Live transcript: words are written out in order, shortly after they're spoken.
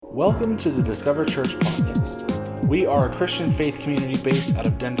Welcome to the Discover Church podcast. We are a Christian faith community based out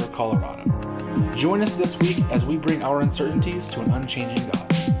of Denver, Colorado. Join us this week as we bring our uncertainties to an unchanging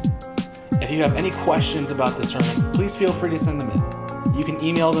God. If you have any questions about the sermon, please feel free to send them in. You can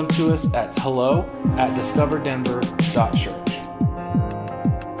email them to us at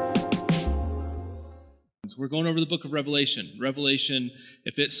hello@discoverdenver.church. We're going over the book of Revelation. Revelation,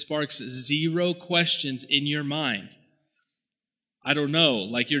 if it sparks zero questions in your mind, I don't know,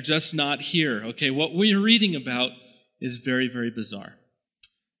 like you're just not here. Okay, what we're reading about is very, very bizarre.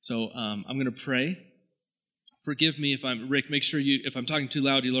 So I'm going to pray. Forgive me if Rick, make sure if I'm talking too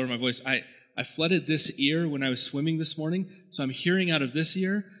loud, you lower my voice. I flooded this ear when I was swimming this morning, so I'm hearing out of this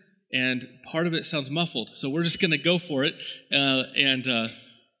ear, and part of it sounds muffled. So we're just going to go for it,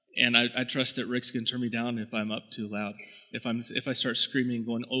 and I trust that Rick's going to turn me down if I'm up too loud. If I start screaming,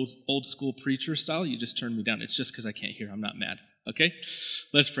 going old school preacher style, you just turn me down. It's just because I can't hear. I'm not mad. Okay?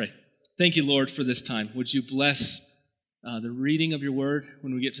 Let's pray. Thank you, Lord, for this time. Would you bless the reading of your word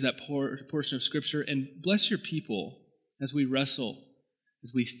when we get to that portion of Scripture, and bless your people as we wrestle,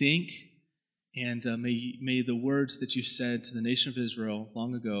 as we think, and may the words that you said to the nation of Israel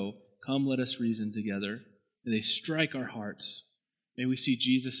long ago, come, let us reason together, may they strike our hearts. May we see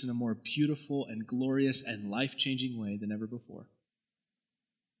Jesus in a more beautiful and glorious and life-changing way than ever before.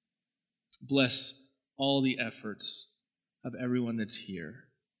 Bless all the efforts of everyone that's here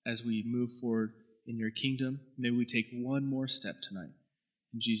as we move forward in your kingdom. May we take one more step tonight.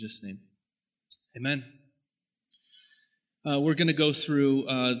 In Jesus' name, amen. We're going to go through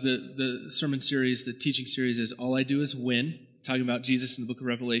the sermon series. The teaching series is All I Do Is Win, talking about Jesus in the book of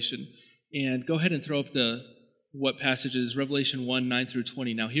Revelation. And go ahead and throw up what passages, Revelation 1, 9 through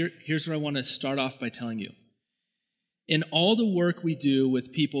 20. Now, here's what I want to start off by telling you. In all the work we do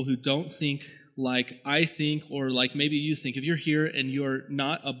with people who don't think like I think, or like maybe you think, if you're here and you're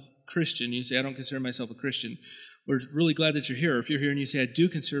not a Christian, you say, I don't consider myself a Christian, we're really glad that you're here. Or if you're here and you say, I do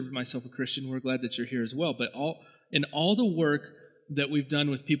consider myself a Christian, we're glad that you're here as well. But in all the work that we've done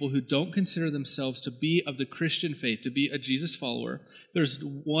with people who don't consider themselves to be of the Christian faith, to be a Jesus follower, there's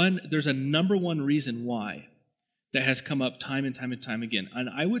a number one reason why that has come up time and time and time again. And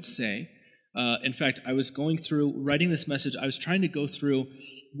I would say, in fact, I was writing this message, I was trying to go through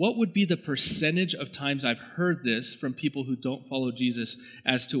what would be the percentage of times I've heard this from people who don't follow Jesus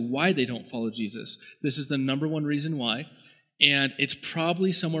as to why they don't follow Jesus. This is the number one reason why, and it's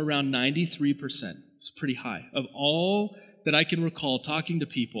probably somewhere around 93%. It's pretty high. Of all that I can recall talking to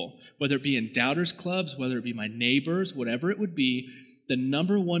people, whether it be in doubters clubs, whether it be my neighbors, whatever it would be, the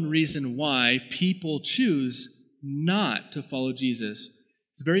number one reason why people choose not to follow Jesus.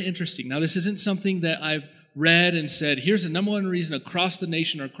 It's very interesting. Now, this isn't something that I've read and said, here's the number one reason across the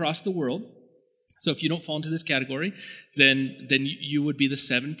nation or across the world. So if you don't fall into this category, then you would be the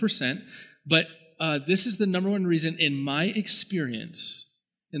 7%. But this is the number one reason in my experience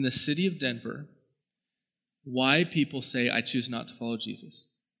in the city of Denver why people say, I choose not to follow Jesus.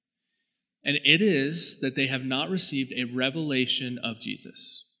 And it is that they have not received a revelation of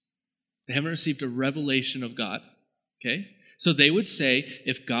Jesus. They haven't received a revelation of God. Okay? So they would say,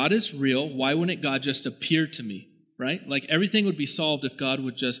 if God is real, why wouldn't God just appear to me, right? Like everything would be solved if I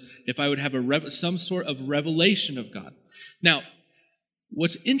would have some sort of revelation of God. Now,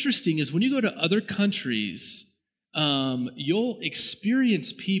 what's interesting is when you go to other countries, you'll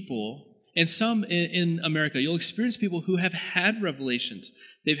experience people, and some in America, you'll experience people who have had revelations.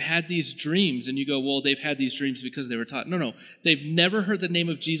 They've had these dreams, and you go, well, they've had these dreams because they were taught. No. They've never heard the name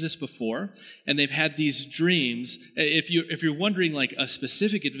of Jesus before, and they've had these dreams. If you're wondering like a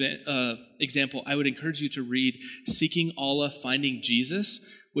specific example, I would encourage you to read Seeking Allah, Finding Jesus,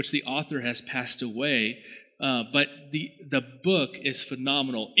 which the author has passed away. But the book is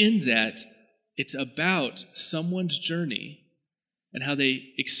phenomenal in that it's about someone's journey and how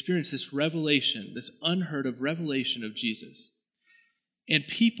they experience this revelation, this unheard of revelation of Jesus. And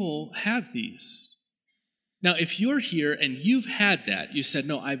people have these. Now, if you're here and you've had that, you said,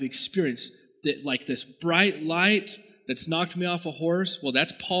 no, I've experienced that, like this bright light that's knocked me off a horse. Well,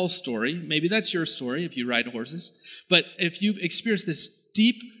 that's Paul's story. Maybe that's your story if you ride horses. But if you've experienced this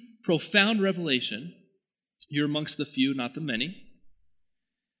deep, profound revelation, you're amongst the few, not the many.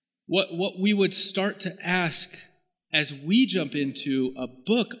 What we would start to ask as we jump into a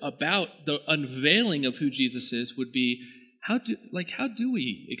book about the unveiling of who Jesus is would be, how do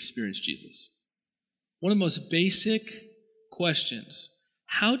we experience Jesus? One of the most basic questions.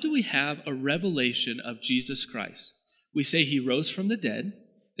 How do we have a revelation of Jesus Christ? We say he rose from the dead,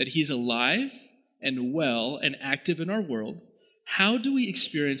 that he's alive and well and active in our world. How do we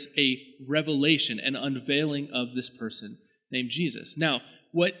experience a revelation, an unveiling of this person named Jesus? Now,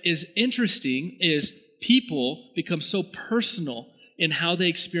 what is interesting is people become so personal in how they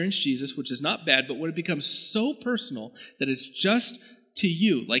experience Jesus, which is not bad, but when it becomes so personal that it's just to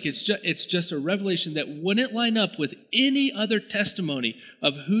you, like it's just a revelation that wouldn't line up with any other testimony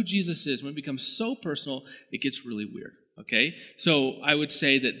of who Jesus is, when it becomes so personal, it gets really weird, okay? So I would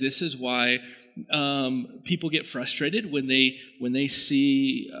say that this is why people get frustrated when they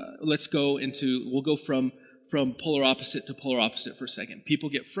see, we'll go from polar opposite to polar opposite for a second. People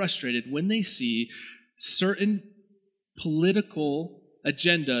get frustrated when they see certain political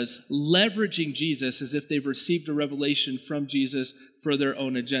agendas leveraging Jesus as if they've received a revelation from Jesus for their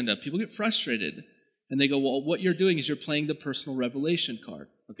own agenda. People get frustrated and they go, well, what you're doing is you're playing the personal revelation card,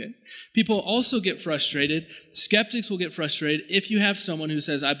 okay? People also get frustrated. Skeptics will get frustrated if you have someone who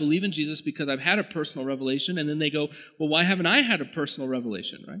says, I believe in Jesus because I've had a personal revelation, and then they go, well, why haven't I had a personal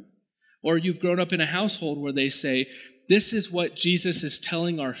revelation, right? Or you've grown up in a household where they say, this is what Jesus is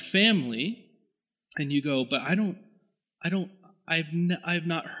telling our family, and you go, but I've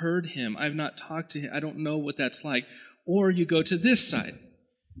not heard him. I've not talked to him. I don't know what that's like. Or you go to this side,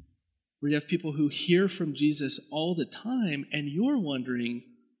 where you have people who hear from Jesus all the time, and you're wondering,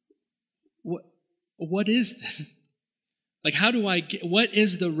 what is this? Like, what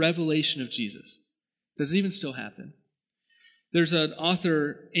is the revelation of Jesus? Does it even still happen? There's an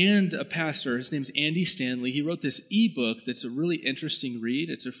author and a pastor, his name's Andy Stanley. He wrote this ebook that's a really interesting read.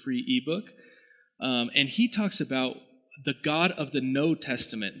 It's a free ebook. And he talks about the God of the No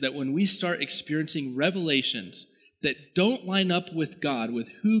Testament, that when we start experiencing revelations that don't line up with God, with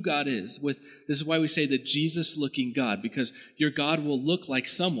who God is, this is why we say the Jesus-looking God, because your God will look like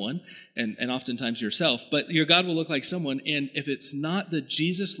someone, and oftentimes yourself, but your God will look like someone, and if it's not the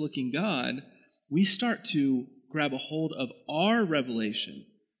Jesus-looking God, we start to grab a hold of our revelation.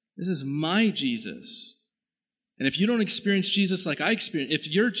 This is my Jesus. And if you don't experience Jesus like I experience, if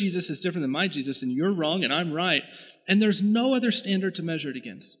your Jesus is different than my Jesus, and you're wrong and I'm right, and there's no other standard to measure it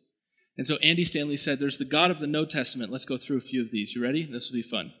against. And so Andy Stanley said, there's the God of the No Testament. Let's go through a few of these. You ready? This will be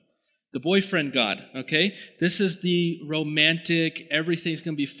fun. The boyfriend God, okay? This is the romantic, everything's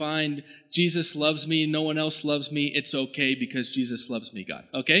going to be fine. Jesus loves me, no one else loves me. It's okay because Jesus loves me, God,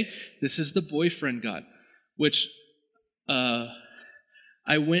 okay? This is the boyfriend God, which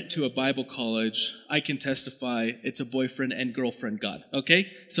I went to a Bible college. I can testify it's a boyfriend and girlfriend God, okay?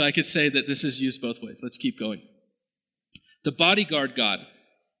 So I could say that this is used both ways. Let's keep going. The bodyguard God.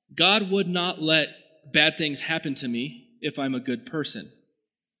 God would not let bad things happen to me if I'm a good person.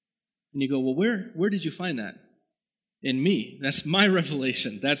 And you go, well, where did you find that? In me. That's my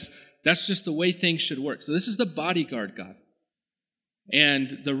revelation. That's just the way things should work. So this is the bodyguard God.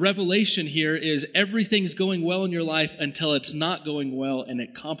 And the revelation here is everything's going well in your life until it's not going well and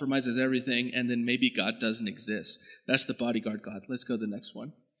it compromises everything, and then maybe God doesn't exist. That's the bodyguard God. Let's go to the next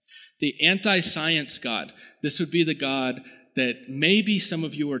one. The anti-science God. This would be the God that maybe some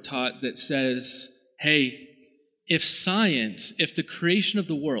of you are taught that says, hey, if the creation of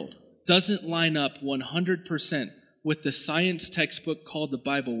the world doesn't line up 100% with the science textbook called the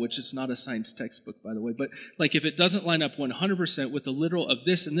Bible, which is not a science textbook, by the way, but like if it doesn't line up 100% with the literal of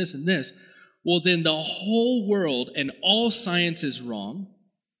this and this and this, well, then the whole world and all science is wrong,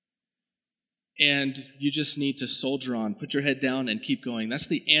 and you just need to soldier on, put your head down, and keep going. That's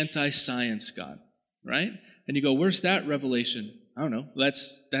the anti-science God, right? And you go, where's that revelation? I don't know.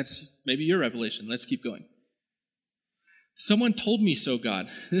 That's maybe your revelation. Let's keep going. Someone told me so, God.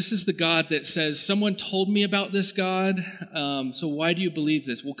 This is the God that says, someone told me about this God, so why do you believe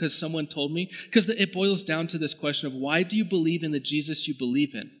this? Well, because someone told me. Because it boils down to this question of why do you believe in the Jesus you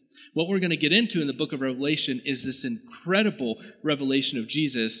believe in? What we're going to get into in the book of Revelation is this incredible revelation of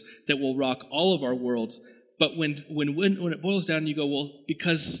Jesus that will rock all of our worlds. But when it boils down, you go, well,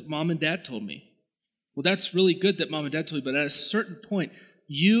 because mom and dad told me. Well, that's really good that mom and dad told you, but at a certain point,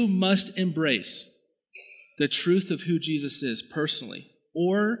 you must embrace the truth of who Jesus is personally,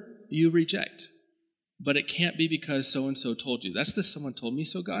 or you reject. But it can't be because so-and-so told you. That's the someone told me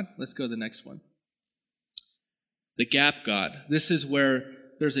so God. Let's go to the next one. The gap God. This is where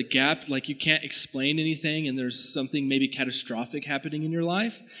there's a gap, like you can't explain anything, and there's something maybe catastrophic happening in your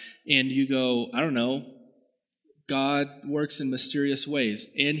life, and you go, I don't know, God works in mysterious ways,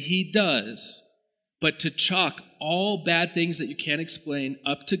 and he does. But to chalk all bad things that you can't explain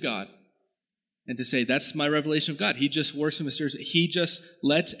up to God and to say, that's my revelation of God. He just works in mysterious ways. He just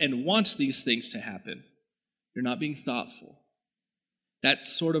lets and wants these things to happen. You're not being thoughtful. That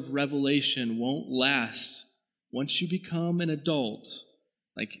sort of revelation won't last once you become an adult.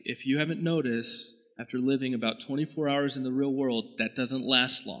 Like if you haven't noticed, after living about 24 hours in the real world, that doesn't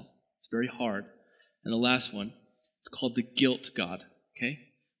last long. It's very hard. And the last one, it's called the guilt God. okay?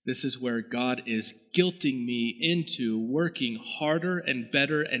 This is where God is guilting me into working harder and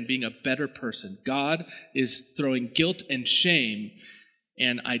better and being a better person. God is throwing guilt and shame,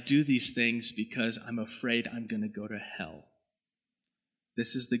 and I do these things because I'm afraid I'm going to go to hell.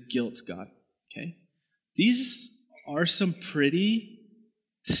 This is the guilt, God, okay? These are some pretty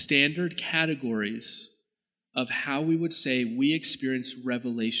standard categories of how we would say we experience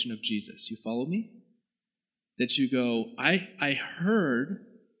revelation of Jesus. You follow me? That you go, I heard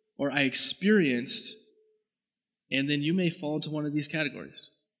or I experienced, and then you may fall into one of these categories.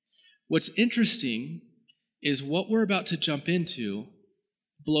 What's interesting is what we're about to jump into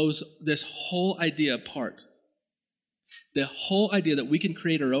blows this whole idea apart. The whole idea that we can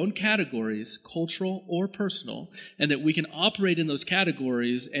create our own categories, cultural or personal, and that we can operate in those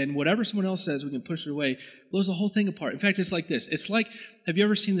categories, and whatever someone else says, we can push it away, blows the whole thing apart. In fact, it's like this. It's like, have you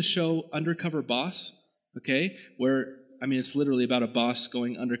ever seen the show Undercover Boss? Okay, it's literally about a boss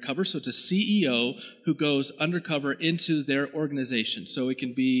going undercover. So it's a CEO who goes undercover into their organization. So it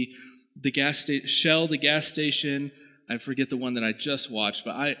can be the Shell, the gas station. I forget the one that I just watched,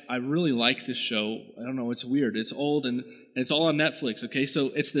 but I really like this show. I don't know, it's weird. It's old and it's all on Netflix, okay? So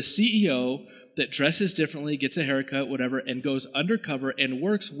it's the CEO that dresses differently, gets a haircut, whatever, and goes undercover and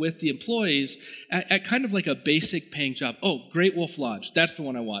works with the employees at kind of like a basic paying job. Oh, Great Wolf Lodge. That's the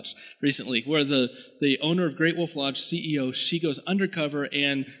one I watched recently, where the owner of Great Wolf Lodge, CEO, she goes undercover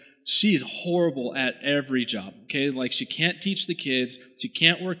and she's horrible at every job, okay? Like she can't teach the kids, she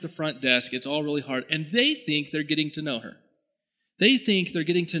can't work the front desk, it's all really hard, and they think they're getting to know her. They think they're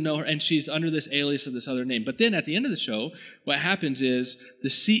getting to know her, and she's under this alias of this other name. But then at the end of the show, what happens is the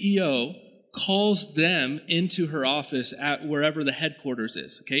CEO calls them into her office at wherever the headquarters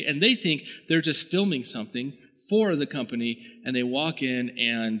is, okay? And they think they're just filming something for the company, and they walk in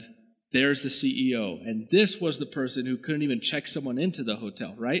and there's the CEO, and this was the person who couldn't even check someone into the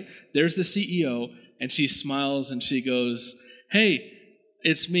hotel, right? There's the CEO, and she smiles and she goes, hey,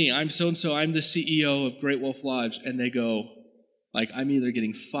 it's me, I'm so-and-so, I'm the CEO of Great Wolf Lodge. And they go, like, I'm either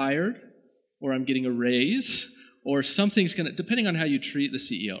getting fired or I'm getting a raise or something's going to, depending on how you treat the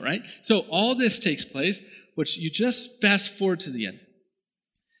CEO, right? So all this takes place, which you just fast forward to the end.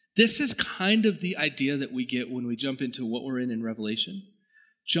 This is kind of the idea that we get when we jump into what we're in Revelation.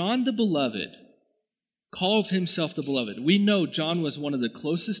 John the Beloved calls himself the Beloved. We know John was one of the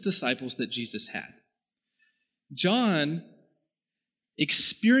closest disciples that Jesus had. John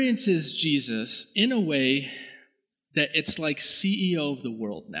experiences Jesus in a way that it's like CEO of the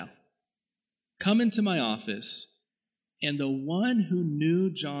world now. Come into my office, and the one who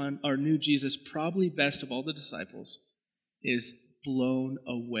knew John or knew Jesus probably best of all the disciples is blown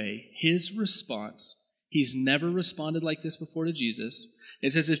away. His response, he's never responded like this before to Jesus.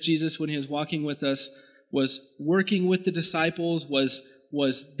 It's as if Jesus, when he was walking with us, was working with the disciples, was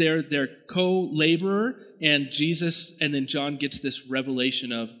their co-laborer, and Jesus, and then John gets this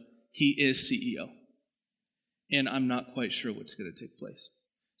revelation of he is CEO. And I'm not quite sure what's going to take place.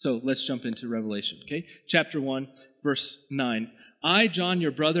 So let's jump into Revelation, okay? Chapter 1, verse 9. I, John,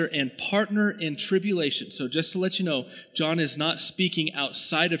 your brother and partner in tribulation. So just to let you know, John is not speaking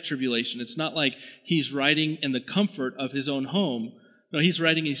outside of tribulation. It's not like he's writing in the comfort of his own home. No, he's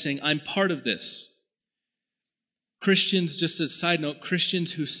writing, he's saying, I'm part of this. Christians, just a side note,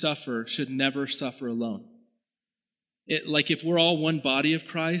 Christians who suffer should never suffer alone. Like if we're all one body of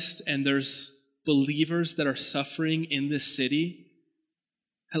Christ and there's believers that are suffering in this city,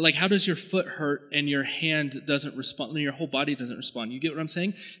 like how does your foot hurt and your hand doesn't respond, and your whole body doesn't respond? You get what I'm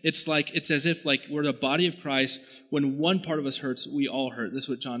saying? It's as if like we're the body of Christ. When one part of us hurts, we all hurt. This is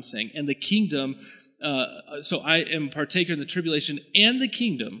what John's saying. And the kingdom, so I am partaker in the tribulation and the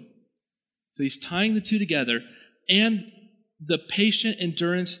kingdom. So he's tying the two together. And the patient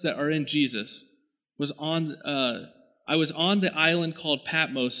endurance that are in Jesus was on, I was on the island called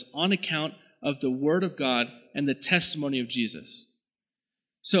Patmos on account of the word of God and the testimony of Jesus.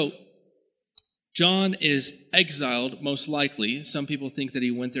 So John is exiled, most likely. Some people think that he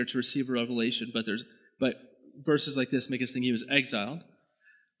went there to receive a revelation, but verses like this make us think he was exiled.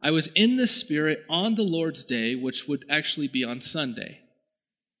 I was in the Spirit on the Lord's day, which would actually be on Sunday.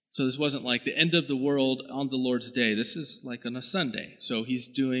 So this wasn't like the end of the world on the Lord's day. This is like on a Sunday. So he's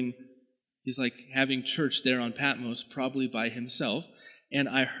like having church there on Patmos, probably by himself. And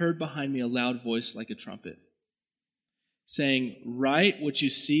I heard behind me a loud voice like a trumpet, saying, write what you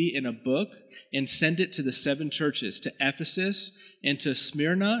see in a book and send it to the 7 churches, to Ephesus and to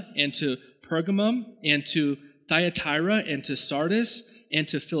Smyrna and to Pergamum and to Thyatira and to Sardis and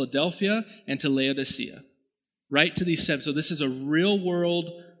to Philadelphia and to Laodicea. Write to these 7. So this is a real world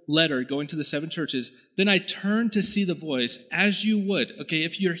letter going to the 7 churches, then I turned to see the voice, as you would. Okay,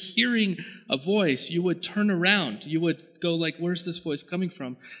 if you're hearing a voice, you would turn around. You would go like, where's this voice coming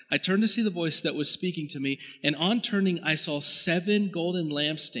from? I turned to see the voice that was speaking to me, and on turning, I saw 7 golden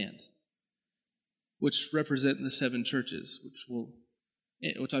lampstands, which represent the 7 churches, which we'll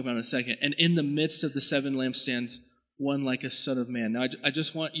talk about in a second. And in the midst of the 7 lampstands, one like a son of man. Now, I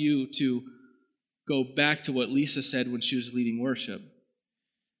just want you to go back to what Lisa said when she was leading worship,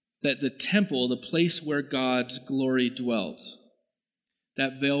 that the temple, the place where God's glory dwelt,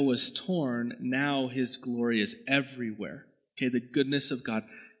 that veil was torn. Now his glory is everywhere. Okay, the goodness of God,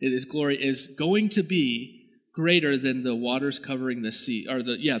 his glory is going to be greater than the waters covering the sea, or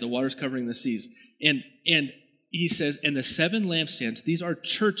the waters covering the seas. And he says, and the 7 lampstands, these are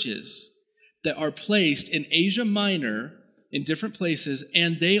churches that are placed in Asia Minor in different places,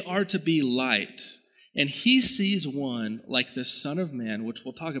 and they are to be light. And he sees one like the Son of Man, which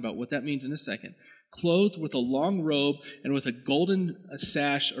we'll talk about what that means in a second, clothed with a long robe and with a golden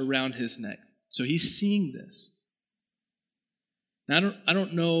sash around his neck. So he's seeing this. Now, I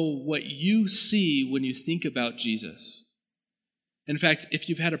don't know what you see when you think about Jesus. In fact, if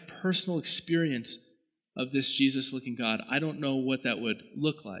you've had a personal experience of this Jesus-looking God, I don't know what that would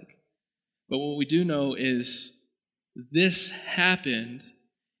look like. But what we do know is this happened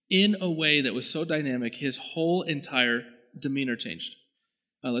in a way that was so dynamic, his whole entire demeanor changed.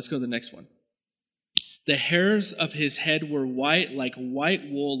 Let's go to the next one. The hairs of his head were white, like white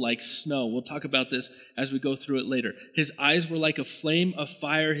wool, like snow. We'll talk about this as we go through it later. His eyes were like a flame of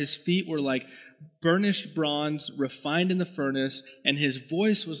fire. His feet were like burnished bronze, refined in the furnace, and his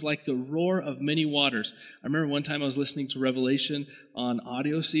voice was like the roar of many waters. I remember one time I was listening to Revelation on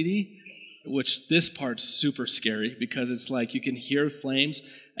audio CD, which this part's super scary because it's like you can hear flames,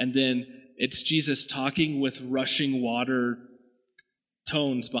 and then it's Jesus talking with rushing water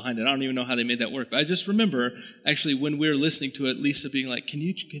tones behind it. I don't even know how they made that work. But I just remember, actually, when we were listening to it, Lisa being like, can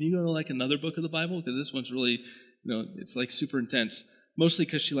you go to like another book of the Bible? Because this one's really, it's like super intense. Mostly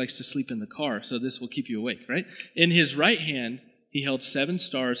because she likes to sleep in the car, so this will keep you awake, right? In his right hand, he held 7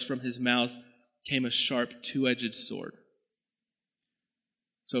 stars. From his mouth came a sharp 2-edged sword.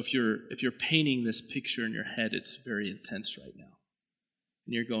 So if you're painting this picture in your head, it's very intense right now.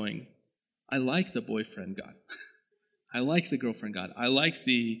 And you're going, I like the boyfriend God. I like the girlfriend God. I like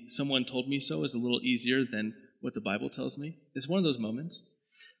the someone told me so is a little easier than what the Bible tells me. It's one of those moments.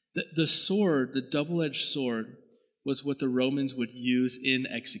 The sword, the double-edged sword, was what the Romans would use in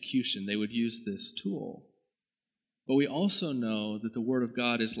execution. They would use this tool. But we also know that the Word of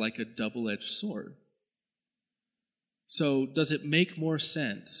God is like a double-edged sword. So does it make more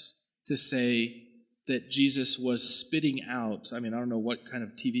sense to say that Jesus was spitting out, I don't know what kind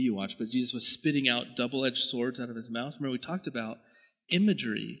of TV you watch, but Jesus was spitting out double-edged swords out of his mouth? Remember, we talked about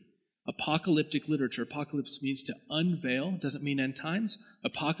imagery, apocalyptic literature. Apocalypse means to unveil, doesn't mean end times.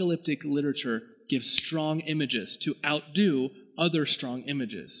 Apocalyptic literature gives strong images to outdo other strong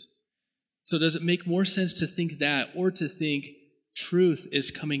images. So does it make more sense to think that, or to think truth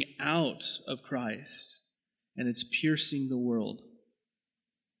is coming out of Christ and it's piercing the world?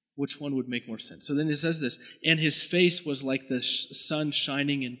 Which one would make more sense? So then it says this, and his face was like the sun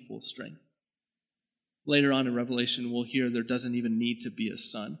shining in full strength. Later on in Revelation, we'll hear there doesn't even need to be a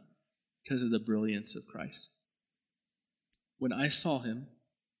sun because of the brilliance of Christ. When I saw him,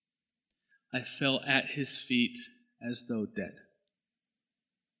 I fell at his feet as though dead.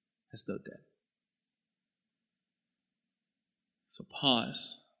 As though dead. So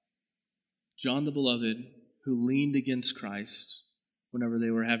pause. John the Beloved, who leaned against Christ whenever they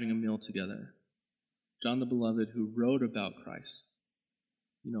were having a meal together. John the Beloved, who wrote about Christ.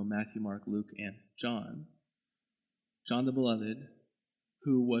 Matthew, Mark, Luke, and John. John the Beloved,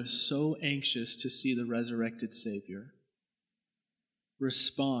 who was so anxious to see the resurrected Savior,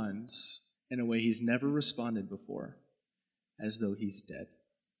 responds in a way he's never responded before, as though he's dead.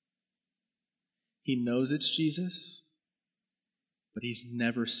 He knows it's Jesus, but he's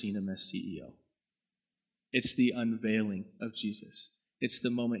never seen him as CEO. It's the unveiling of Jesus. It's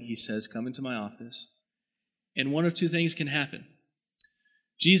the moment he says, come into my office. And one of two things can happen.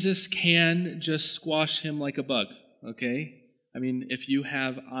 Jesus can just squash him like a bug, okay? If you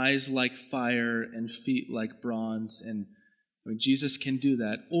have eyes like fire and feet like bronze, and Jesus can do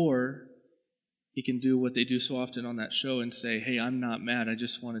that. Or he can do what they do so often on that show and say, hey, I'm not mad. I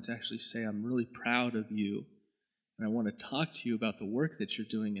just wanted to actually say I'm really proud of you. And I want to talk to you about the work that you're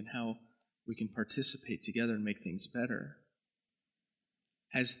doing and how we can participate together and make things better.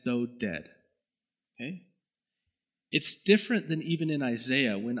 As though dead. Okay? It's different than even in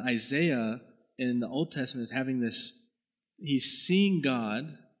Isaiah. When Isaiah in the Old Testament is having this, he's seeing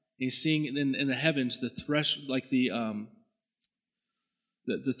God, He's seeing in the heavens the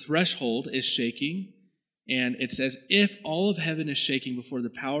threshold is shaking, and it's as if all of heaven is shaking before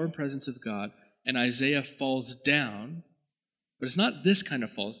the power and presence of God, and Isaiah falls down. But it's not this kind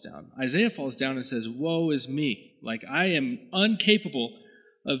of falls down. Isaiah falls down and says, "Woe is me. Like, I am incapable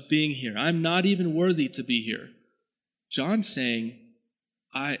of being here. I'm not even worthy to be here." John's saying,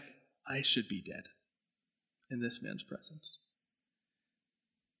 I should be dead in this man's presence.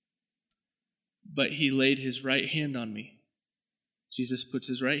 But he laid his right hand on me. Jesus puts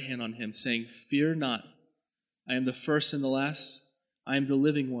his right hand on him, saying, "Fear not. I am the first and the last. I am the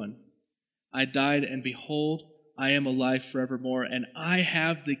living one. I died, and behold, I am alive forevermore, and I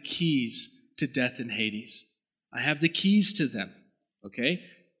have the keys to death and Hades." I have the keys to them, okay?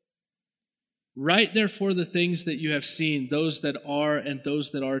 Write therefore the things that you have seen, those that are and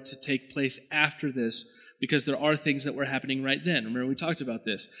those that are to take place after this, because there are things that were happening right then. Remember, we talked about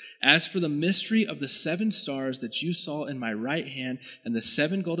this. "As for the mystery of the 7 stars that you saw in my right hand and the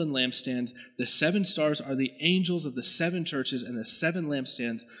 7 golden lampstands, the 7 stars are the angels of the 7 churches, and the 7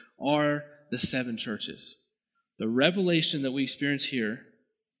 lampstands are the 7 churches." The revelation that we experience here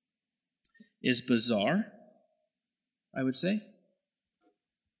is bizarre, I would say,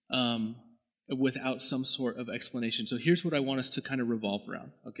 without some sort of explanation. So here's what I want us to kind of revolve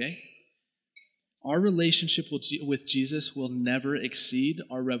around, okay? Our relationship with Jesus will never exceed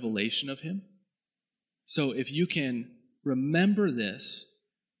our revelation of him. So if you can remember this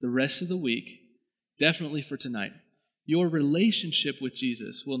the rest of the week, definitely for tonight, your relationship with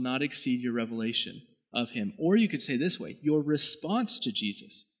Jesus will not exceed your revelation of him. Or you could say this way, your response to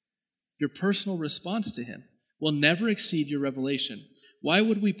Jesus, your personal response to him, will never exceed your revelation. Why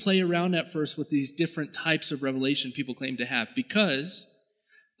would we play around at first with these different types of revelation people claim to have? Because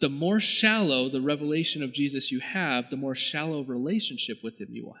the more shallow the revelation of Jesus you have, the more shallow relationship with him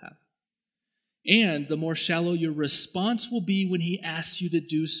you will have. And the more shallow your response will be when he asks you to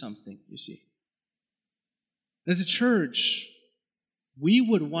do something, you see. As a church, we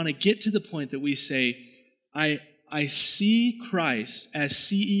would want to get to the point that we say, I see Christ as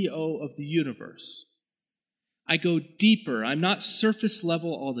CEO of the universe. I go deeper. I'm not surface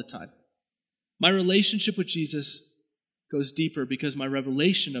level all the time. My relationship with Jesus goes deeper because my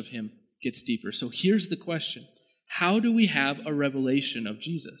revelation of him gets deeper. So here's the question. How do we have a revelation of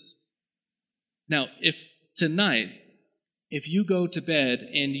Jesus? Now, if you go to bed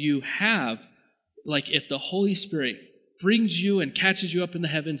and you have, if the Holy Spirit brings you and catches you up in the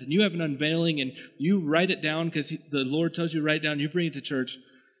heavens and you have an unveiling and you write it down because the Lord tells you to write it down, you bring it to church,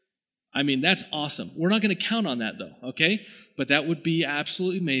 that's awesome. We're not going to count on that though, okay? But that would be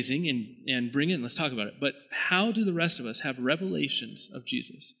absolutely amazing and bring it and let's talk about it. But how do the rest of us have revelations of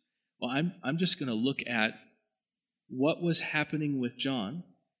Jesus? Well, I'm just going to look at what was happening with John,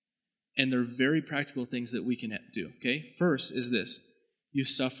 and they're very practical things that we can do, okay? First is this. You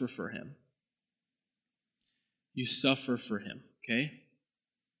suffer for him. You suffer for him, okay?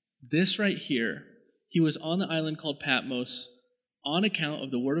 This right here, he was on the island called Patmos on account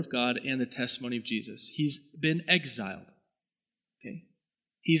of the word of God and the testimony of Jesus. He's been exiled, okay?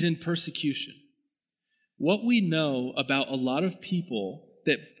 He's in persecution. What we know about a lot of people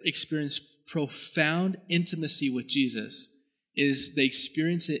that experience profound intimacy with Jesus is they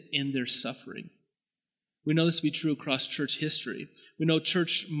experience it in their suffering. We know this to be true across church history. We know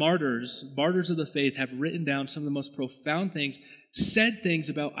church martyrs of the faith, have written down some of the most profound things, said things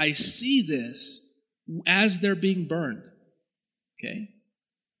about, I see this as they're being burned. Okay?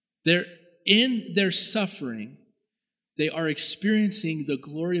 They're in their suffering, they are experiencing the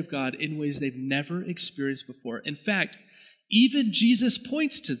glory of God in ways they've never experienced before. In fact, even Jesus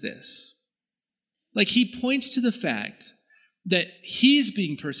points to this. He points to the fact that he's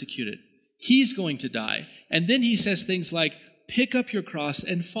being persecuted. He's going to die. And then he says things like, pick up your cross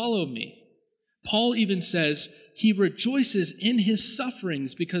and follow me. Paul even says he rejoices in his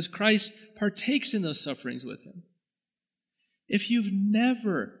sufferings because Christ partakes in those sufferings with him. If you've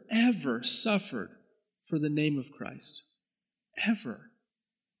never, ever suffered for the name of Christ, ever,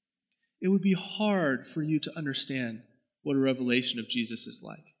 it would be hard for you to understand what a revelation of Jesus is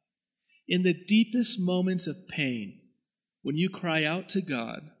like. In the deepest moments of pain, when you cry out to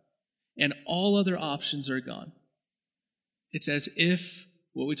God and all other options are gone, it's as if,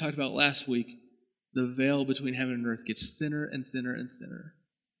 what we talked about last week, the veil between heaven and earth gets thinner and thinner and thinner.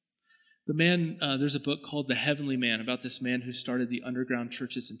 The man, there's a book called The Heavenly Man about this man who started the underground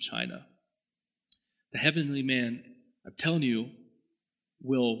churches in China. The Heavenly Man, I'm telling you,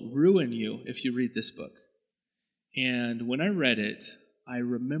 will ruin you if you read this book. And when I read it, I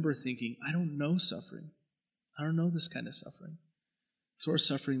remember thinking, I don't know suffering. I don't know this kind of suffering. sort of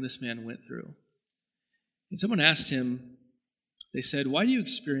suffering this man went through. And someone asked him, they said, why do you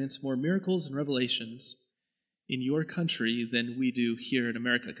experience more miracles and revelations in your country than we do here in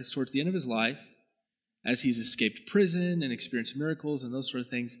America? Because towards the end of his life, as he's escaped prison and experienced miracles and those sort of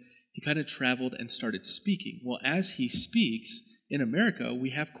things, he kind of traveled and started speaking. Well, as he speaks, in America,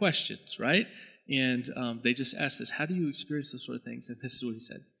 we have questions, right? And they just asked this, how do you experience those sort of things? And this is what he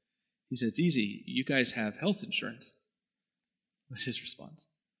said. He said, it's easy. You guys have health insurance, was his response.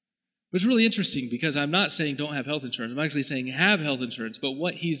 It was really interesting because I'm not saying don't have health insurance. I'm actually saying have health insurance. But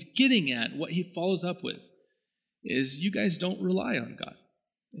what he's getting at, what he follows up with, is you guys don't rely on God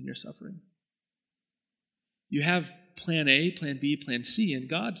in your suffering. You have plan A, plan B, plan C, and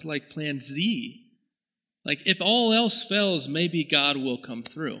God's like plan Z. Like if all else fails, maybe God will come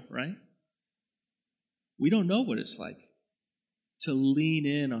through, right? We don't know what it's like to lean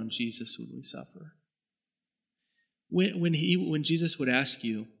in on Jesus when we suffer. When Jesus would ask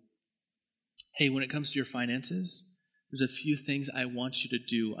you, hey, when it comes to your finances, there's a few things I want you to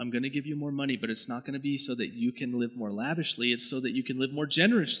do. I'm going to give you more money, but it's not going to be so that you can live more lavishly. It's so that you can live more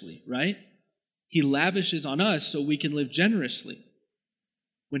generously, right? He lavishes on us so we can live generously.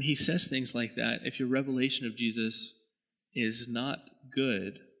 When he says things like that, if your revelation of Jesus is not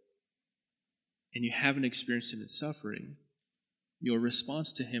good and you haven't experienced him in suffering, your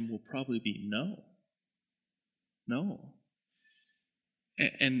response to him will probably be no. No.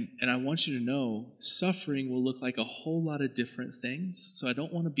 And I want you to know, suffering will look like a whole lot of different things. So I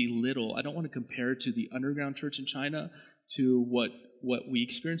don't want to belittle. I don't want to compare to the underground church in China to what we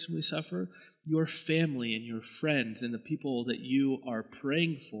experience when we suffer. Your family and your friends and the people that you are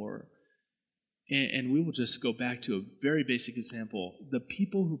praying for. And we will just go back to a very basic example. The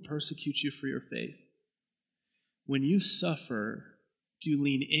people who persecute you for your faith. When you suffer, do you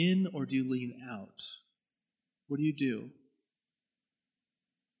lean in or do you lean out? What do you do?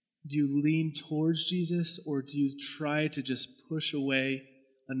 Do you lean towards Jesus, or do you try to just push away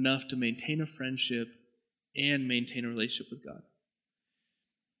enough to maintain a friendship and maintain a relationship with God?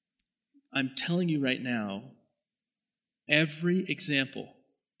 I'm telling you right now, every example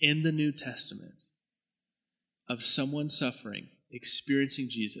in the New Testament of someone suffering, experiencing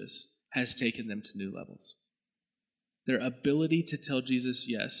Jesus, has taken them to new levels. Their ability to tell Jesus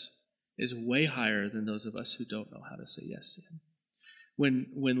yes is way higher than those of us who don't know how to say yes to him.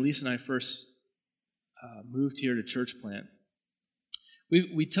 When Lisa and I first moved here to Church Plant,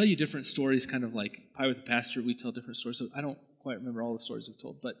 we tell you different stories, kind of like Pie with the Pastor. We tell different stories. So I don't quite remember all the stories we've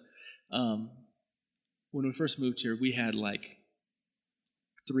told, but when we first moved here, we had like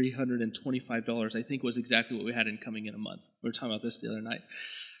 $325, I think was exactly what we had in coming in a month. We were talking about this the other night.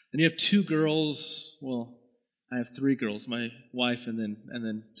 And you have two girls. Well, I have three girls, my wife and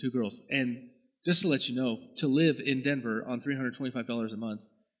then two girls. And just to let you know, to live in Denver on $325 a month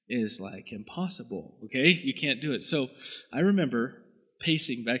is like impossible, okay? You can't do it. So I remember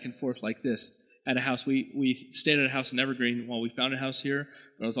pacing back and forth like this at a house. We stayed at a house in Evergreen while we found a house here,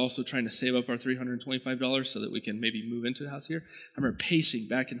 but I was also trying to save up our $325 so that we can maybe move into a house here. I remember pacing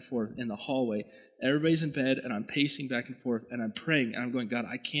back and forth in the hallway. Everybody's in bed, and I'm pacing back and forth, and I'm praying, and I'm going, God,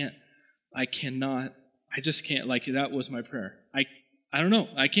 I just can't. Like, that was my prayer. I don't know.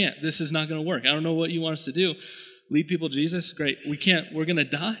 I can't. This is not going to work. I don't know what you want us to do. Lead people to Jesus? Great. We can't. We're going to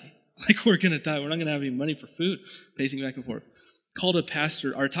die. Like, we're going to die. We're not going to have any money for food. Pacing back and forth. Talked to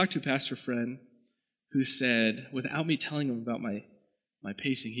a pastor friend who said, without me telling him about my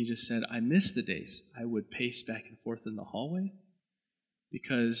pacing, he just said, I miss the days I would pace back and forth in the hallway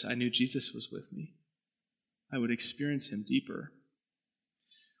because I knew Jesus was with me. I would experience him deeper.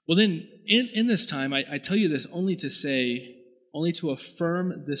 Well, then, in this time, I tell you this only to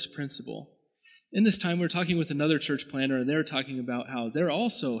affirm this principle. In this time, we're talking with another church planner, and they're talking about how they're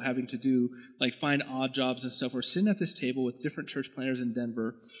also having to do, like, find odd jobs and stuff. We're sitting at this table with different church planners in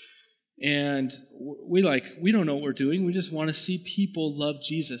Denver, and we don't know what we're doing. We just want to see people love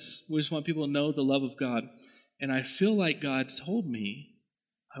Jesus. We just want people to know the love of God. And I feel like God told me,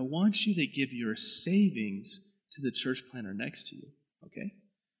 I want you to give your savings to the church planner next to you, okay?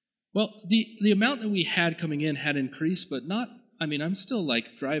 Well, the amount that we had coming in had increased, but not, I'm still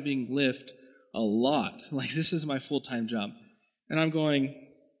like driving Lyft a lot. Like, this is my full-time job. And I'm going,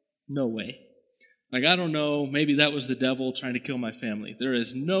 no way. Like, I don't know, maybe that was the devil trying to kill my family. There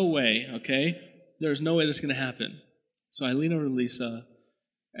is no way, okay? There's no way this is going to happen. So I lean over to Lisa,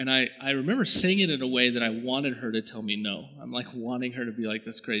 and I remember saying it in a way that I wanted her to tell me no. I'm like wanting her to be like,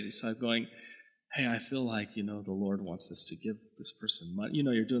 that's crazy. So I'm going, hey, I feel like, the Lord wants us to give this person money.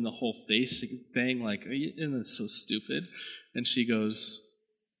 You're doing the whole face thing, like, and it's so stupid. And she goes,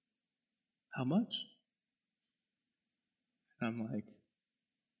 how much? And I'm like,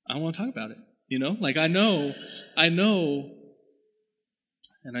 I don't want to talk about it. You know, like I know.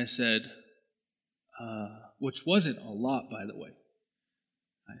 And I said, which wasn't a lot, by the way.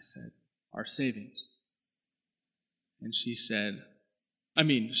 I said, our savings. And she said,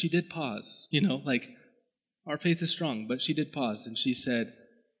 she did pause, like our faith is strong, but she did pause. And she said,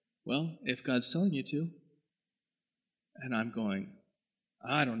 well, if God's telling you to. And I'm going,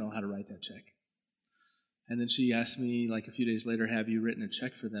 I don't know how to write that check. And then she asked me like a few days later, have you written a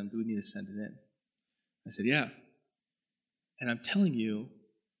check for them? Do we need to send it in? I said, yeah. And I'm telling you,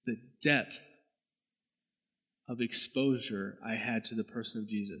 the depth of exposure I had to the person of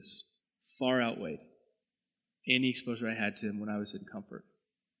Jesus far outweighed any exposure I had to him when I was in comfort.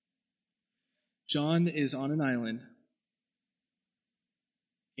 John is on an island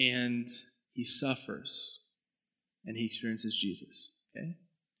and he suffers and he experiences Jesus. Okay?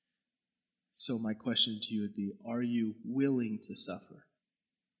 So my question to you would be, are you willing to suffer?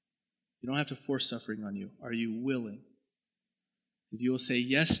 You don't have to force suffering on you. Are you willing? If you will say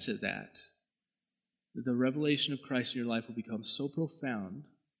yes to that, the revelation of Christ in your life will become so profound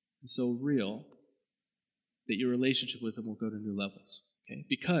and so real that your relationship with him will go to new levels. Okay?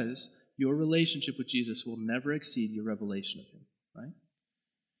 Because your relationship with Jesus will never exceed your revelation of him. Right?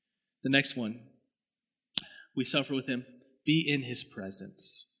 The next one, we suffer with him. Be in his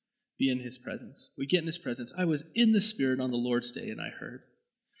presence. Be in his presence. We get in his presence. I was in the Spirit on the Lord's day, and I heard.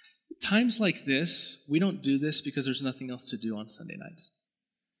 Times like this, we don't do this because there's nothing else to do on Sunday nights.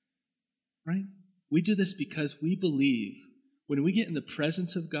 Right? We do this because we believe when we get in the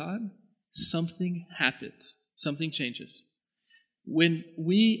presence of God, something happens. Something changes. When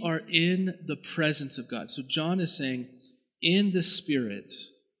we are in the presence of God. So John is saying, in the Spirit.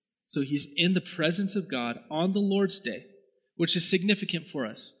 So he's in the presence of God on the Lord's day, which is significant for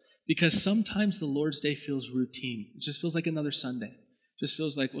us. Because sometimes the Lord's Day feels routine. It just feels like another Sunday. It just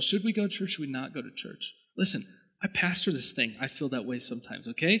feels like, well, should we go to church? Should we not go to church? Listen, I pastor this thing. I feel that way sometimes,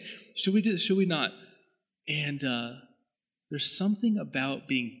 okay? Should we do this? Should we not? And there's something about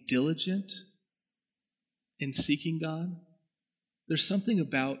being diligent in seeking God. There's something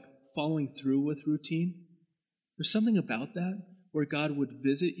about following through with routine. There's something about that where God would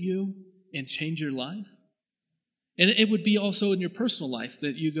visit you and change your life. And it would be also in your personal life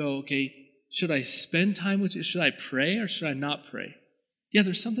that you go, okay, should I spend time with you? Should I pray or should I not pray? Yeah,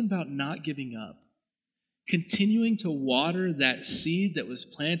 there's something about not giving up. Continuing to water that seed that was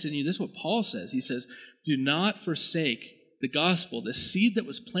planted in you. This is what Paul says. He says, do not forsake the gospel, the seed that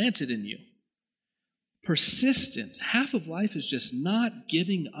was planted in you. Persistence. Half of life is just not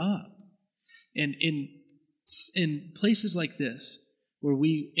giving up. And in places like this, where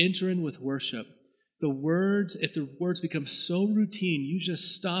we enter in with worship, if the words become so routine, you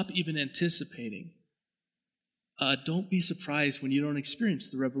just stop even anticipating. Don't be surprised when you don't experience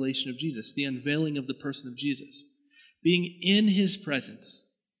the revelation of Jesus, the unveiling of the person of Jesus. Being in his presence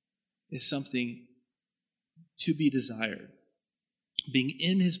is something to be desired. Being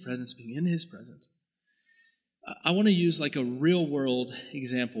in his presence, being in his presence. I want to use like a real world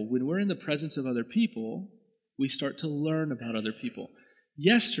example. When we're in the presence of other people, we start to learn about other people.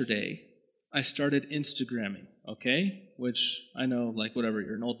 Yesterday, I started Instagramming, okay? Which I know, like, whatever,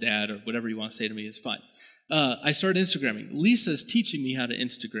 you're an old dad or whatever you want to say to me is fine. I started Instagramming. Lisa's teaching me how to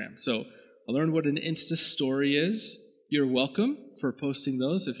Instagram. So I learned what an Insta story is. You're welcome for posting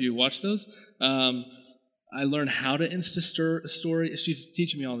those if you watch those. I learned how to Insta story. She's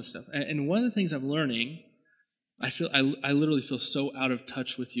teaching me all this stuff. And one of the things I'm learning, I literally feel so out of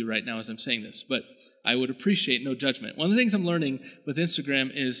touch with you right now as I'm saying this, but I would appreciate no judgment. One of the things I'm learning with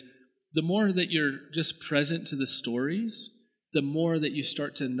Instagram is the more that you're just present to the stories, the more that you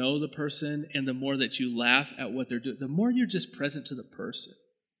start to know the person and the more that you laugh at what they're doing, the more you're just present to the person,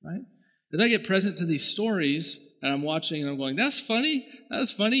 right? As I get present to these stories and I'm watching and I'm going, that's funny, and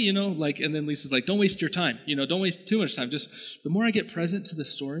then Lisa's like, don't waste your time, don't waste too much time. Just the more I get present to the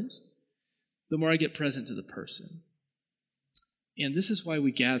stories, the more I get present to the person. And this is why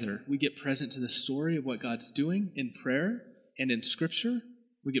we gather. We get present to the story of what God's doing in prayer and in Scripture.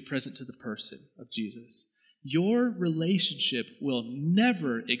 We get present to the person of Jesus. Your relationship will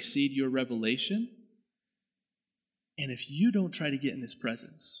never exceed your revelation. And if you don't try to get in his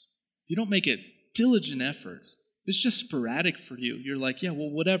presence, if you don't make a diligent effort, if it's just sporadic for you, you're like, yeah, well,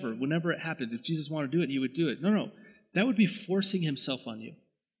 whatever, whenever it happens, if Jesus wanted to do it, he would do it. No, that would be forcing himself on you.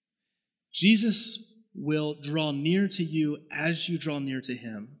 Jesus will draw near to you as you draw near to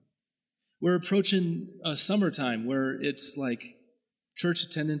him. We're approaching summertime where it's like church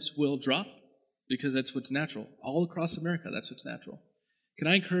attendance will drop because that's what's natural. All across America, that's what's natural. Can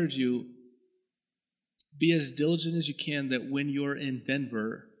I encourage you, be as diligent as you can that when you're in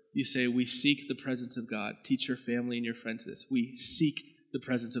Denver, you say, we seek the presence of God. Teach your family and your friends this. We seek the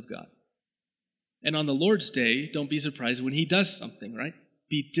presence of God. And on the Lord's day, don't be surprised when he does something, right?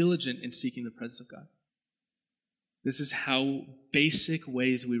 Be diligent in seeking the presence of God. This is how basic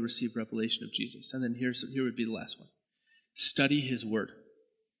ways we receive revelation of Jesus. And then here would be the last one. Study his word.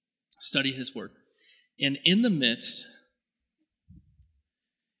 Study his word. And in the midst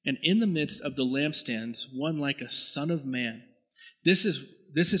of the lampstands, one like a son of man. This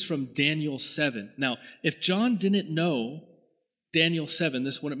is from Daniel 7. Now, if John didn't know Daniel 7,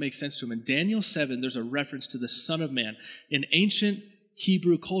 this wouldn't make sense to him. In Daniel 7, there's a reference to the Son of Man. In ancient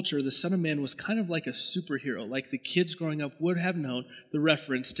Hebrew culture, the Son of Man was kind of like a superhero, like the kids growing up would have known the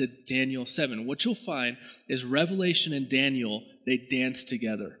reference to Daniel 7. What you'll find is Revelation and Daniel, they dance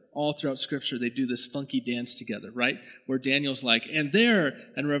together. All throughout Scripture, they do this funky dance together, right? Where Daniel's like, and there,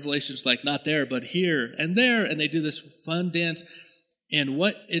 and Revelation's like, not there, but here, and there, and they do this fun dance. And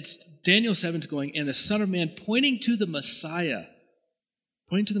Daniel 7's going, and the Son of Man pointing to the Messiah,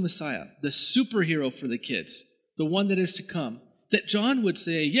 the superhero for the kids, the one that is to come. That John would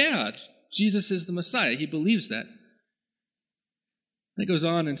say, yeah, Jesus is the Messiah. He believes that. It goes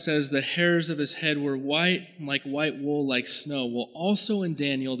on and says, the hairs of his head were white, like white wool, like snow. Well, also in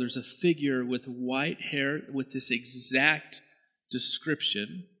Daniel, there's a figure with white hair with this exact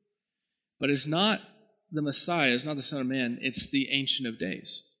description. But it's not the Messiah, it's not the Son of Man, it's the Ancient of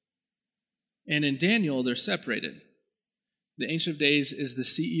Days. And in Daniel, they're separated. The Ancient of Days is the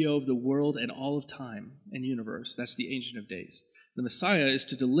CEO of the world and all of time and universe. That's the Ancient of Days. The Messiah is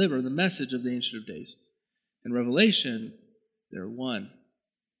to deliver the message of the Ancient of Days. In Revelation, they're one.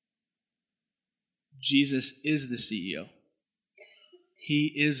 Jesus is the CEO.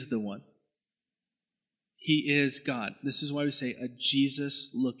 He is the one. He is God. This is why we say a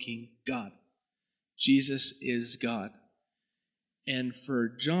Jesus-looking God. Jesus is God. And for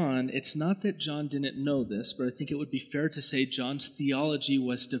John, it's not that John didn't know this, but I think it would be fair to say John's theology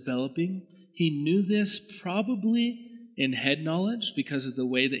was developing. He knew this probably in head knowledge because of the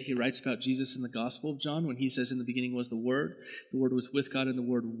way that he writes about Jesus in the Gospel of John when he says in the beginning was the Word was with God, and the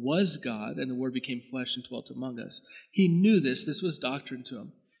Word was God, and the Word became flesh and dwelt among us. He knew this. This was doctrine to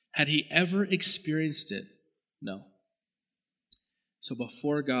him. Had he ever experienced it? No. So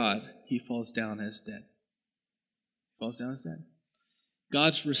before God, he falls down as dead. Falls down as dead.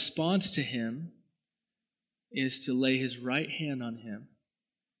 God's response to him is to lay his right hand on him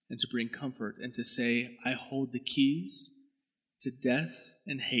and to bring comfort and to say, I hold the keys to death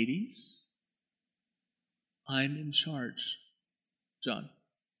and Hades. I'm in charge, John.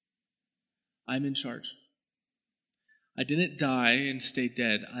 I'm in charge. I didn't die and stay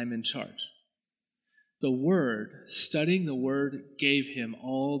dead. I'm in charge. The Word, studying the Word, gave him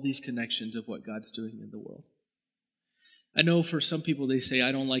all these connections of what God's doing in the world. I know for some people they say,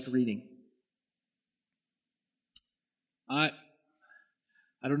 I don't like reading. I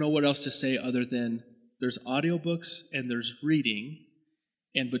don't know what else to say other than there's audiobooks and there's reading,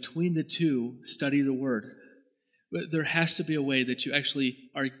 and between the two, study the Word. But there has to be a way that you actually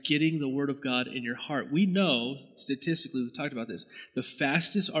are getting the Word of God in your heart. We know, statistically, we've talked about this, the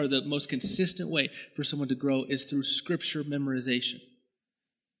fastest or the most consistent way for someone to grow is through Scripture memorization.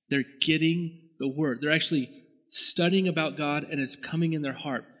 They're getting the Word. They're actually studying about God, and it's coming in their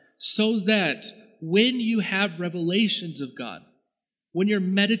heart. So that when you have revelations of God, when you're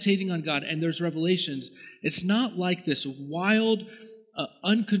meditating on God and there's revelations, it's not like this wild,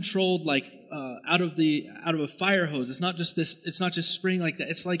 uncontrolled, like out of a fire hose. It's not just spraying like that.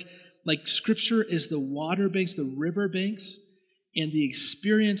 It's like Scripture is the water banks, the river banks, and the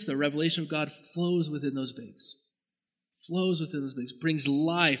experience, the revelation of God flows within those banks. Flows within those banks, brings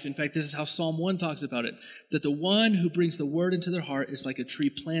life. In fact, this is how Psalm 1 talks about it, that the one who brings the word into their heart is like a tree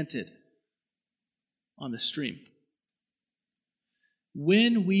planted on the stream.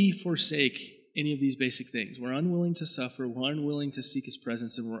 When we forsake any of these basic things, we're unwilling to suffer, we're unwilling to seek his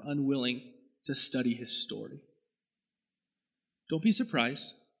presence, and we're unwilling to study his story. Don't be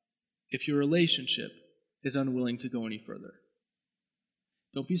surprised if your relationship is unwilling to go any further.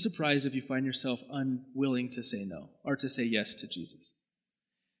 Don't be surprised if you find yourself unwilling to say no or to say yes to Jesus.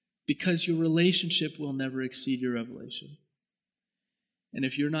 Because your relationship will never exceed your revelation. And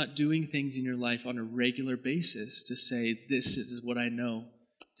if you're not doing things in your life on a regular basis to say, this is what I know,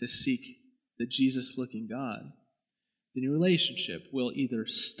 to seek the Jesus-looking God, then your relationship will either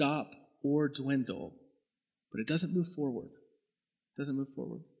stop or dwindle, but it doesn't move forward. It doesn't move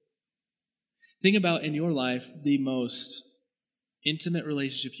forward. Think about in your life the most intimate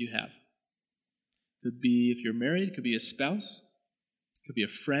relationship you have. Could be, if you're married, it could be a spouse. It could be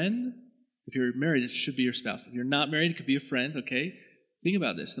a friend. If you're married, it should be your spouse. If you're not married, it could be a friend, okay? Think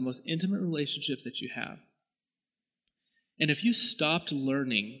about this, the most intimate relationships that you have. And if you stopped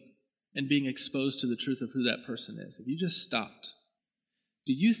learning and being exposed to the truth of who that person is, if you just stopped,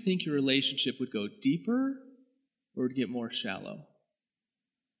 do you think your relationship would go deeper or would get more shallow?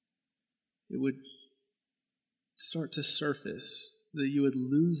 It would start to surface, that you would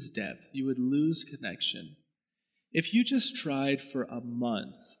lose depth, you would lose connection. If you just tried for a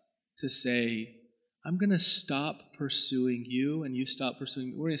month to say, I'm going to stop pursuing you and you stop pursuing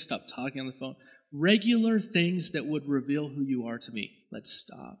me, we're going to stop talking on the phone, regular things that would reveal who you are to me, let's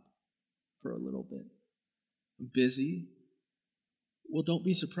stop for a little bit. I'm busy. Well, don't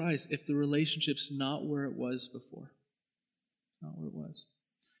be surprised if the relationship's not where it was before. Not where it was.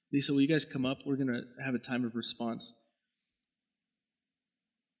 Lisa, will you guys come up? We're going to have a time of response.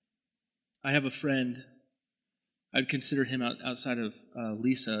 I have a friend. I'd consider him outside of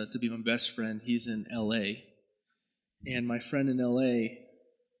Lisa to be my best friend. He's in L.A. And my friend in L.A.,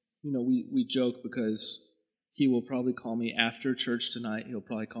 we joke because he will probably call me after church tonight. He'll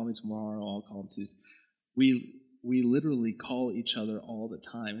probably call me tomorrow. I'll call him Tuesday. We literally call each other all the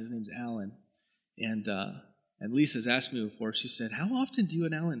time. His name's Alan. And Lisa's asked me before, she said, how often do you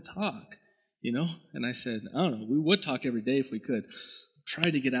and Alan talk? And I said, I don't know. We would talk every day if we could.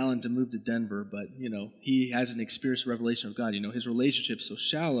 Tried to get Alan to move to Denver, but, he hasn't experienced the revelation of God. His relationship's so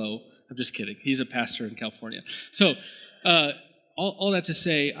shallow. I'm just kidding. He's a pastor in California. So all that to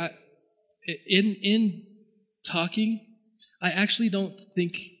say, in talking, I actually don't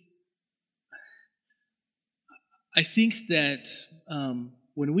think, I think that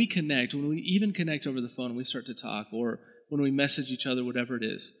when we connect, when we even connect over the phone and we start to talk, or when we message each other, whatever it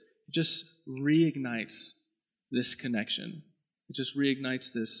is, it just reignites this connection. It just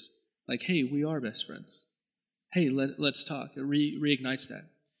reignites this, like, hey, we are best friends. Hey, let's talk. It reignites that.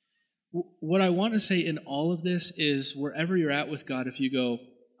 What I want to say in all of this is wherever you're at with God, if you go,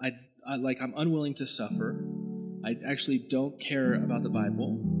 I'm unwilling to suffer. I actually don't care about the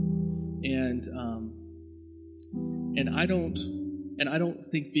Bible. And I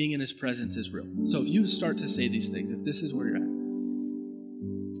don't think being in his presence is real. So if you start to say these things, if this is where you're at,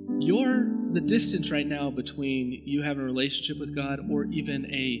 the distance right now between you having a relationship with God or even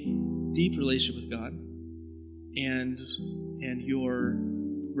a deep relationship with God and your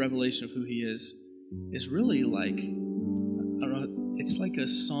revelation of who he is really like, I don't know, it's like a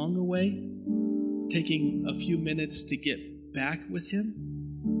song away, taking a few minutes to get back with him.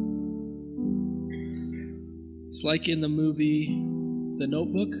 It's like in the movie The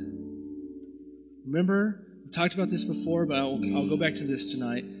Notebook. Remember, we've talked about this before, but I'll go back to this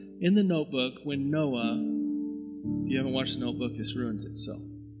tonight. In The Notebook, when Noah, if you haven't watched The Notebook, this ruins it, so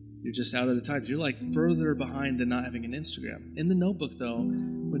you're just out of the times. You're like further behind than not having an Instagram. In The Notebook, though,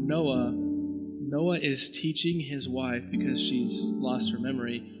 when Noah is teaching his wife, because she's lost her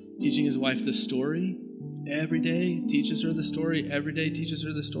memory, teaching his wife the story. Every day teaches her the story. Every day teaches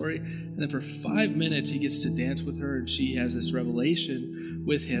her the story. And then for 5 minutes, he gets to dance with her, and she has this revelation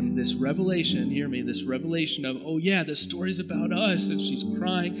with him. This revelation, hear me, this revelation of, oh yeah, the story's about us. And she's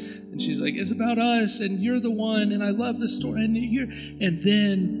crying, and she's like, it's about us, and you're the one, and I love the story. And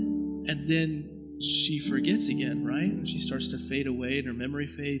then she forgets again, right? And she starts to fade away, and her memory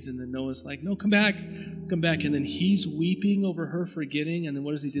fades, and then Noah's like, no, come back. And then he's weeping over her forgetting, and then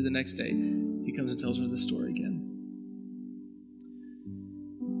what does he do the next day? He comes and tells her the story again.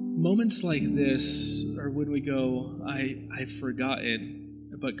 Moments like this are when we go, I've forgotten,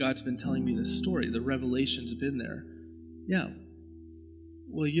 but God's been telling me this story. The revelation's been there. Yeah.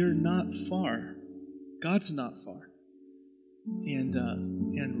 Well, you're not far. God's not far.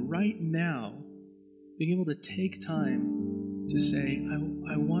 And right now, being able to take time to say,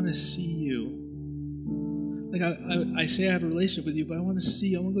 I want to see you. Like I say I have a relationship with you, but I want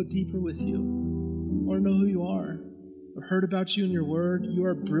to go deeper with you. I want to know who you are. I've heard about you in your word. You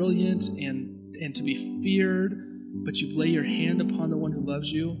are brilliant and to be feared, but you lay your hand upon the one who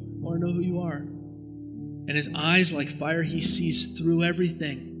loves you. I want to know who you are. And his eyes like fire, he sees through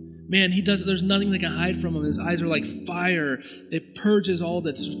everything. Man, there's nothing that can hide from him. His eyes are like fire. It purges all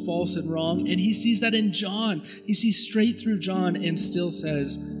that's false and wrong. And he sees that in John. He sees straight through John and still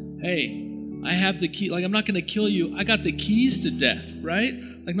says, hey, I have the key. Like, I'm not going to kill you. I got the keys to death, right?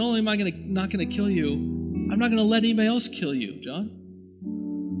 Like, not only am I not going to kill you, I'm not going to let anybody else kill you,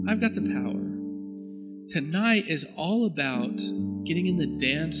 John. I've got the power. Tonight is all about getting in the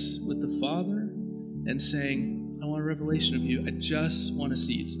dance with the Father and saying, I want a revelation of you. I just want to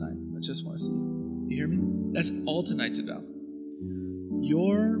see you tonight. I just want to see you. You hear me? That's all tonight's about.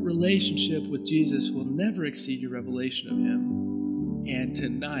 Your relationship with Jesus will never exceed your revelation of him. And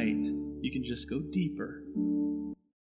tonight, you can just go deeper